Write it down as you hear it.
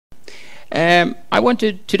I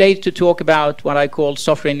wanted today to talk about what I call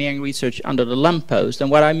software engineering research under the lamppost. And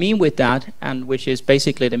what I mean with that, and which is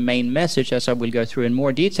basically the main message, as I will go through in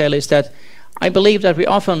more detail, is that I believe that we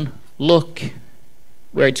often look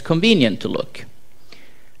where it's convenient to look.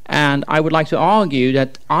 And I would like to argue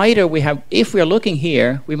that either if we are looking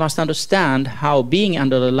here, we must understand how being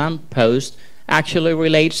under the lamppost actually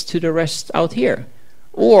relates to the rest out here.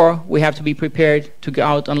 Or we have to be prepared to go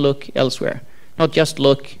out and look elsewhere, not just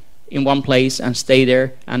look in one place and stay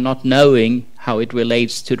there and not knowing how it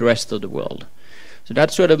relates to the rest of the world. So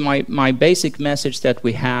that's sort of my basic message, that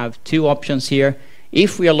we have two options here.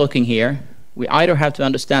 If we are looking here, we either have to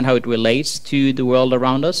understand how it relates to the world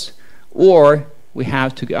around us, or we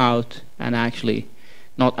have to go out and actually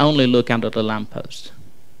not only look under the lamppost.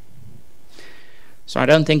 So I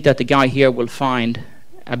don't think that the guy here will find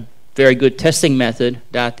a very good testing method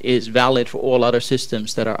that is valid for all other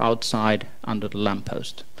systems that are outside under the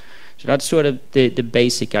lamppost. So that's sort of the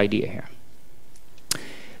basic idea here.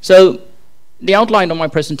 So the outline of my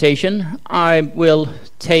presentation, I will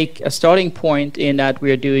take a starting point in that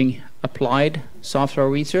we are doing applied software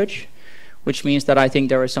research, which means that I think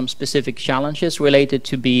there are some specific challenges related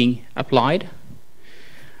to being applied.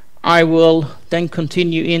 I will then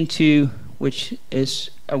continue into, which is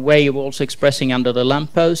a way of also expressing under the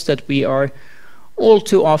lamppost, that we are all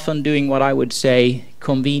too often doing what I would say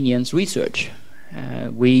convenience research.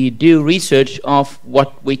 We do research of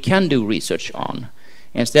what we can do research on,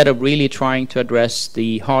 instead of really trying to address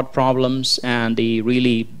the hard problems and the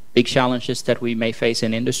really big challenges that we may face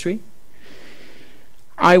in industry.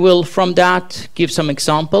 I will from that give some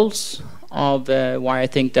examples of why I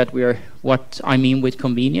think that what I mean with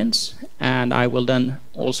convenience, and I will then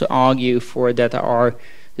also argue for that there are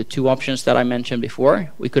the two options that I mentioned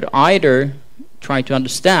before. We could either try to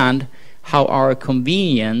understand how our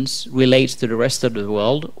convenience relates to the rest of the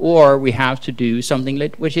world, or we have to do something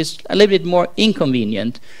which is a little bit more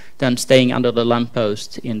inconvenient than staying under the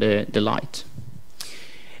lamppost in the light.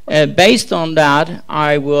 Based on that,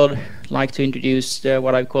 I would like to introduce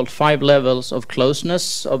what I've called 5 levels of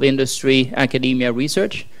closeness of industry, academia,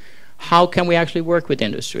 research. How can we actually work with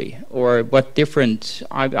industry? Or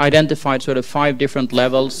I've identified sort of 5 different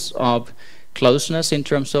levels of closeness in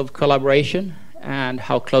terms of collaboration, and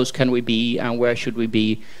how close can we be and where should we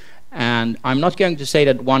be. And I'm not going to say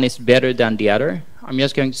that one is better than the other. I'm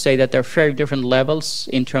just going to say that there are very different levels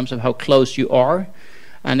in terms of how close you are,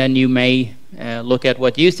 and then you may look at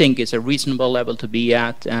what you think is a reasonable level to be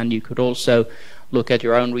at, and you could also look at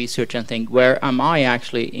your own research and think, where am I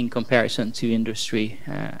actually in comparison to industry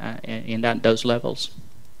in those levels.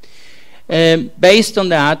 Based on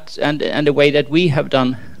that and the way that we have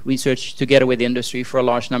done research together with industry for a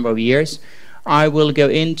large number of years, I will go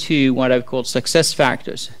into what I've called success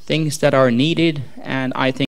factors, things that are needed and I think